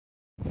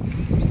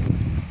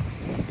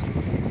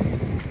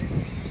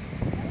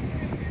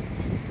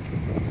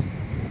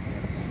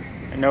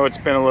know it's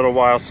been a little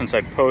while since I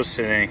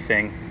posted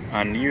anything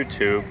on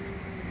YouTube.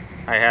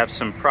 I have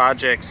some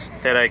projects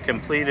that I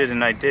completed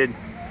and I did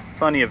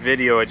plenty of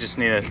video. I just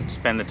need to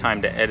spend the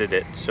time to edit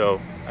it.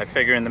 So I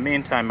figure in the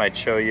meantime I'd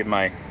show you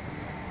my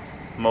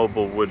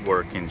mobile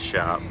woodworking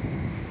shop.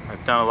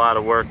 I've done a lot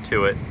of work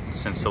to it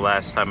since the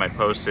last time I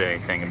posted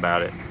anything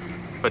about it.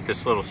 Put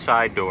this little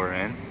side door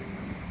in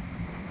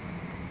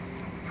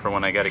for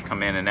when I got to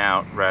come in and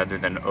out rather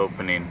than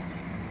opening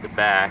the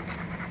back.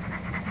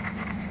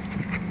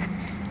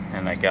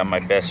 And I got my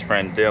best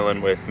friend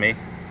Dylan with me.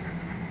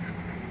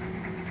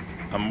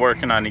 I'm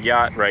working on a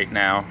yacht right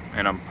now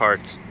and I'm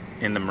parked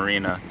in the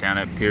marina down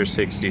at Pier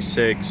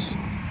 66.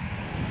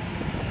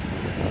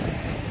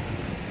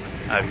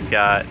 I've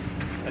got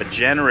a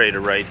generator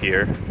right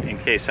here in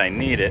case I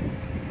need it,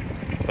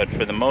 but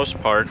for the most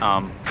part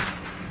I'm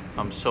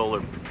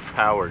solar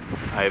powered.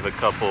 I have a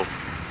couple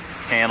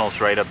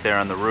panels right up there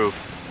on the roof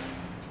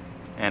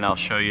and I'll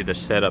show you the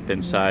setup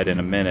inside in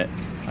a minute.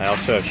 I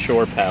also have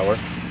shore power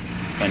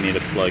if I need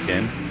to plug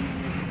in.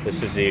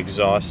 This is the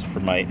exhaust for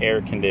my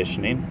air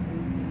conditioning.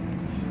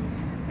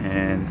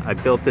 And I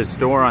built this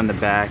door on the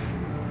back.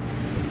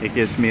 It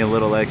gives me a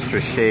little extra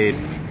shade.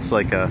 It's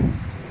like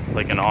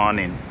an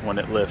awning when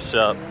it lifts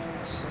up.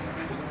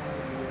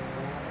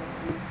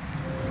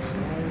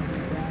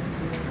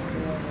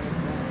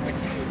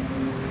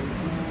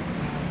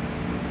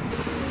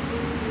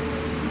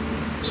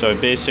 So I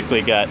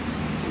basically got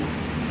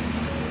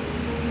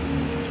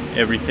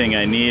everything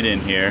I need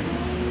in here.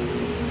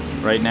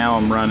 Right now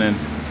I'm running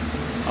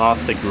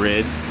off the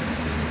grid.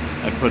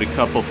 I put a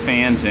couple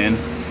fans in.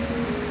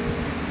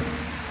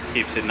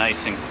 Keeps it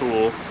nice and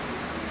cool.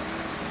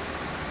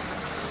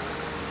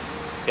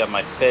 Got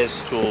my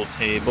Fez tool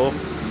table.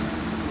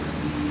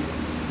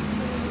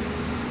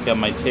 Got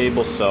my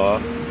table saw,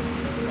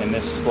 and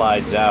this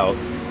slides out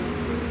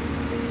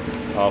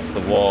off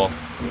the wall.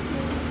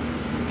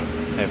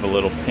 I have a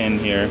little pin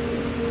here.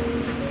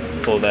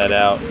 Pull that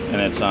out,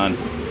 and it's on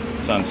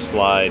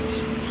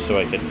slides, so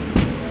I could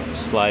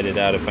slide it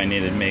out if I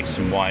needed to make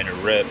some wider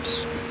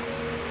rips.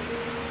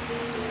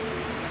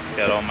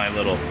 Got all my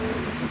little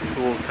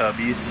tool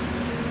cubbies,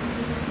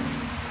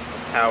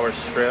 power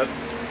strip.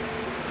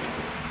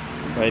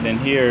 Right in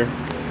here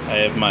I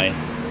have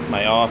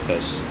my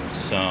office,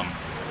 a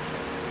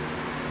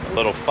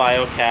little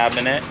file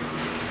cabinet,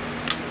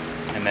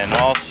 and then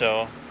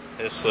also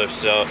this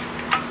lifts up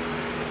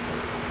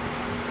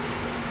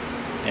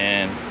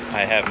and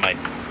I have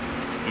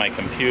my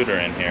computer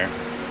in here.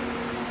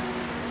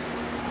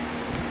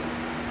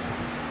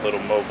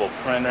 Little mobile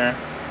printer.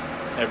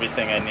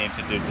 Everything I need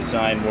to do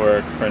design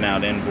work, print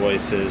out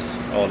invoices,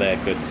 all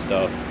that good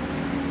stuff,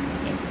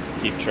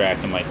 and keep track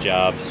of my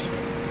jobs.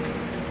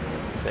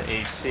 The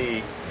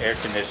AC, air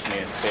conditioning,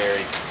 is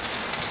buried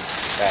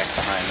back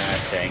behind that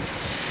thing.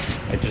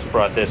 I just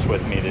brought this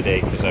with me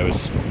today because I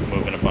was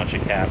moving a bunch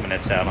of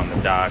cabinets out on the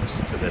docks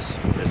to this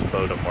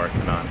boat I'm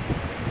working on.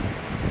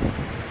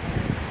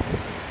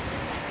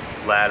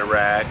 Ladder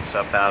racks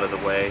up out of the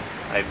way.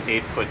 I have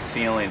 8-foot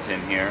ceilings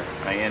in here.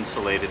 I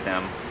insulated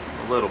them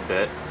a little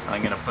bit.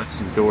 I'm going to put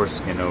some door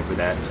skin over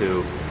that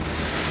too.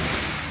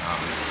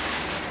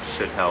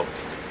 Should help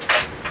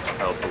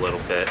a little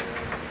bit.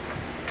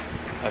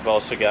 I've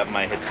also got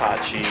my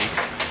Hitachi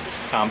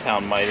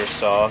compound miter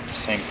saw.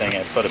 Same thing,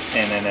 I put a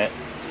pin in it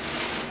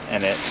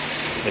and it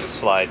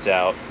slides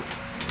out.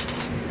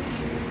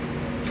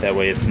 That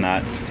way it's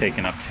not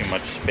taking up too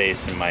much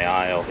space in my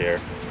aisle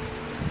here.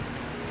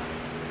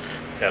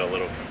 Got a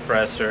little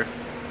compressor.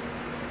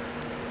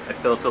 I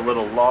built a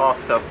little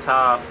loft up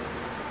top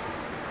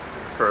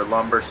for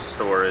lumber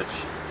storage.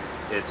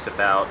 It's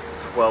about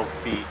 12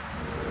 feet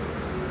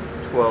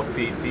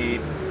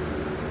deep.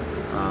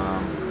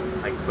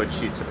 I put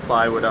sheets of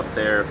plywood up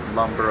there,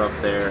 lumber up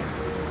there.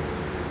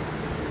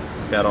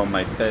 Got all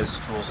my Fez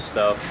tool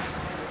stuff.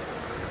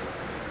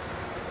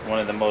 One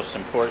of the most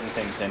important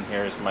things in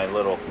here is my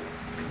little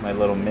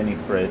mini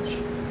fridge.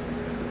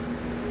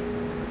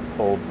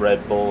 Cold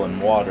Red Bull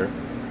and water.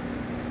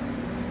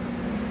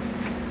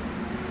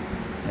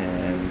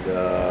 And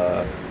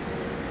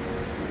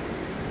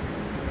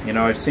you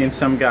know, I've seen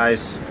some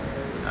guys,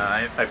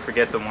 I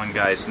forget the one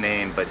guy's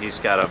name, but he's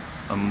got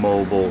a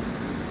mobile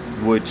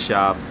wood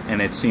shop, and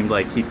it seemed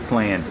like he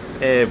planned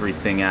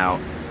everything out,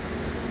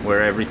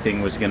 where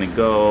everything was going to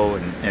go,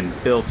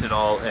 and built it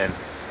all, and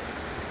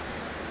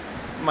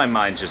my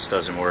mind just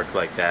doesn't work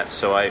like that.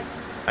 So I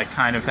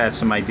kind of had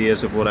some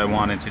ideas of what I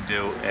wanted to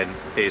do, and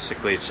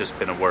basically it's just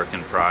been a work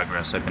in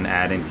progress. I've been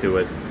adding to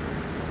it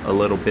a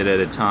little bit at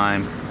a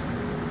time,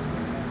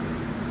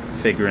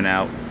 figuring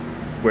out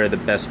where the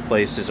best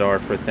places are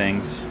for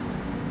things.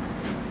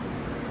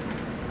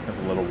 Have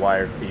a little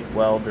wire feed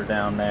welder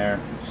down there,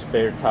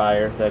 spare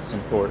tire, that's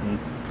important.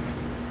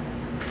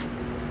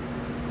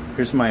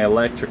 Here's my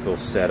electrical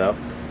setup.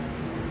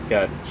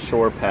 Got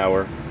shore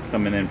power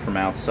coming in from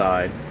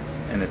outside,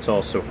 and it's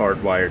also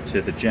hardwired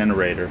to the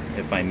generator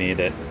if I need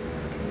it.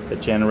 The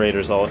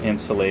generator's all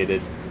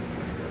insulated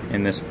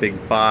in this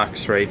big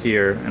box right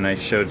here, and I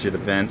showed you the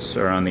vents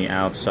are on the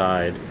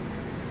outside.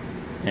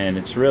 and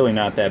it's really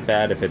not that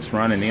bad if it's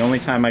running. The only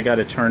time I got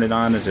to turn it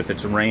on is if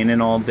it's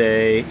raining all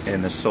day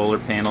and the solar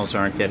panels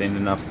aren't getting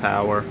enough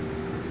power,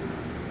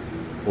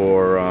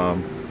 or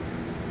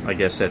I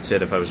guess that's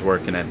it if I was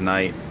working at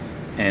night.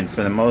 And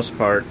for the most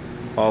part,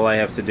 all I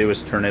have to do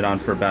is turn it on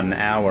for about an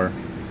hour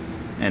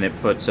and it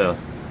puts a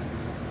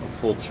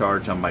full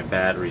charge on my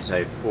batteries. I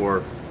have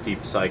 4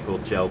 deep cycle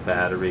gel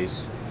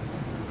batteries,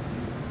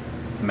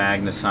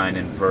 Magnesign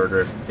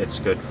inverter. It's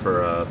good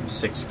for a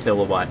 6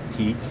 kilowatt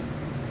peak,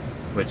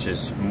 which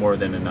is more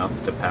than enough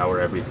to power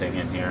everything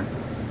in here.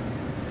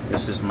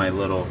 This is my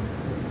little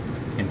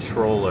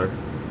controller.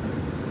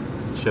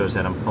 It shows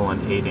that I'm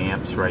pulling 8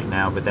 amps right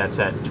now, but that's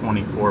at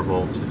 24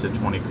 volts. It's a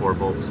 24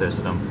 volt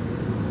system.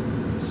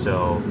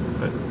 So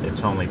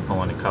it's only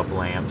pulling a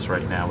couple amps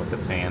right now with the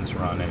fans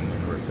running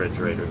and the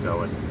refrigerator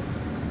going.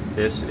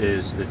 This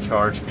is the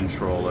charge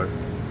controller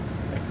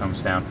that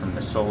comes down from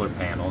the solar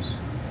panels.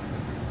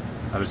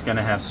 I was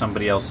gonna have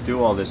somebody else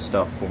do all this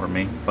stuff for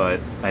me, but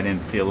I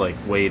didn't feel like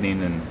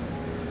waiting, and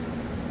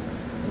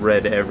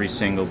read every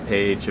single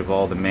page of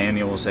all the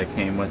manuals that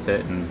came with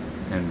it and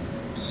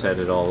set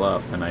it all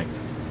up. And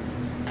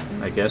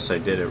I guess I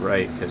did it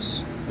right,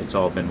 because it's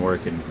all been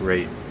working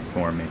great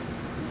for me.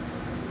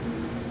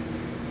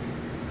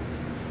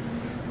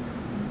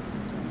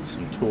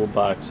 Some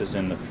toolboxes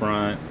in the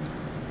front.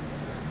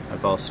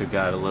 I've also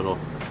got a little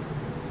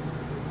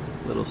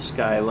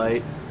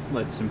skylight,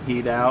 let some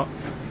heat out.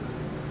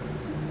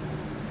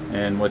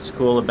 And what's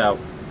cool about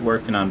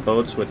working on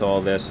boats with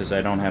all this is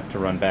I don't have to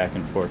run back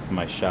and forth to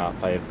my shop.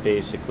 I have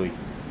basically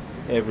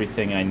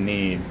everything I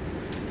need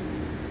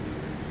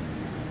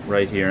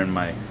right here in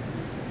my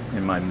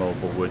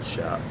mobile wood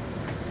shop.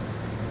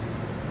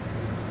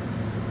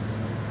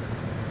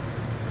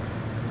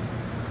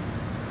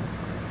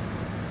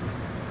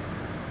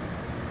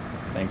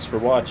 Thanks for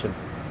watching.